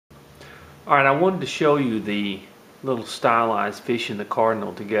Alright, I wanted to show you the little stylized fish and the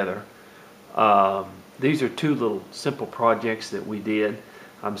cardinal together. Um, these are two little simple projects that we did.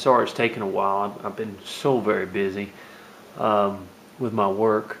 I'm sorry it's taken a while. I've been so very busy with my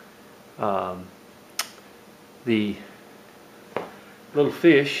work. Um, the little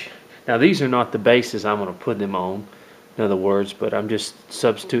fish, now these are not the bases I'm going to put them on, in other words, but I'm just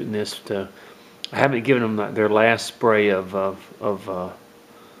substituting this to, I haven't given them their last spray of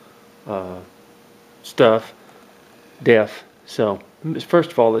stuff, def. So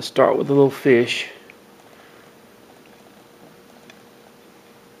first of all, let's start with the little fish.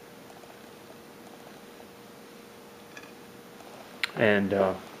 And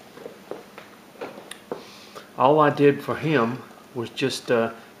all I did for him was just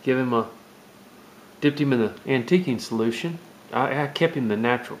give him a, dipped him in the antiquing solution. I kept him the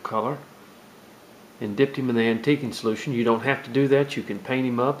natural color and dipped him in the antiquing solution. You don't have to do that. You can paint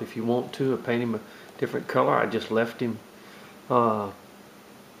him up if you want to, or paint him a different color. I just left him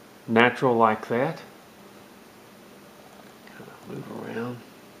natural like that. Kind of move around,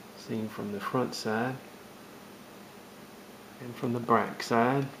 see him from the front side and from the back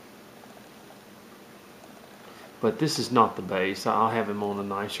side. But this is not the base. I'll have him on a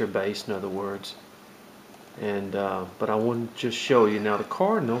nicer base, in other words. And but I want to just show you now the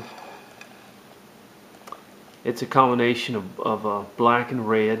cardinal. It's a combination of black and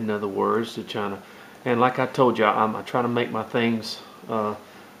red, in other words, to try to, and like I told you, I try to make my things. I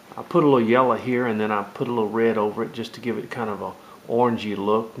put a little yellow here, and then I put a little red over it just to give it kind of a orangey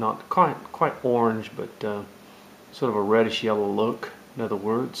look, not quite orange, but sort of a reddish yellow look. In other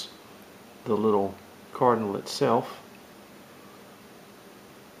words, the little cardinal itself.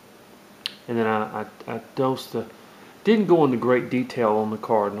 And then I dosed the, didn't go into great detail on the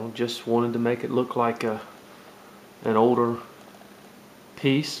cardinal, just wanted to make it look like an older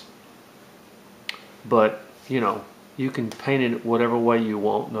piece. But you know, you can paint it whatever way you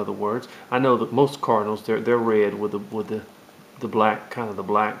want. In other words, I know that most cardinals they're red with the black, kind of the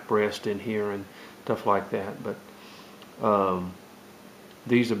black breast in here and stuff like that. But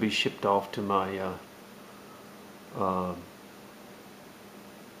these will be shipped off to my aunt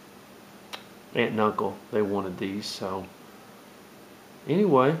and uncle. They wanted these, so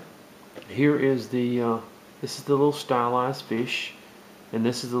anyway, here is the this is the little stylized fish, and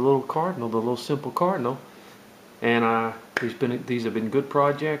this is the little cardinal, the little simple cardinal. And these have been good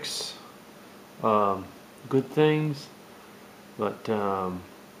projects, good things. But let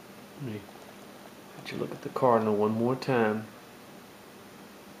me let you look at the cardinal one more time.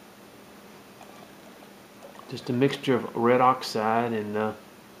 Just a mixture of red oxide and a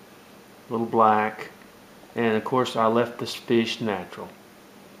little black, and of course I left this fish natural.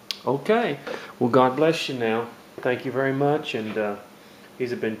 Okay, well, God bless you now. Thank you very much, and these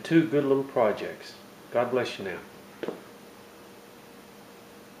have been two good little projects. God bless you now.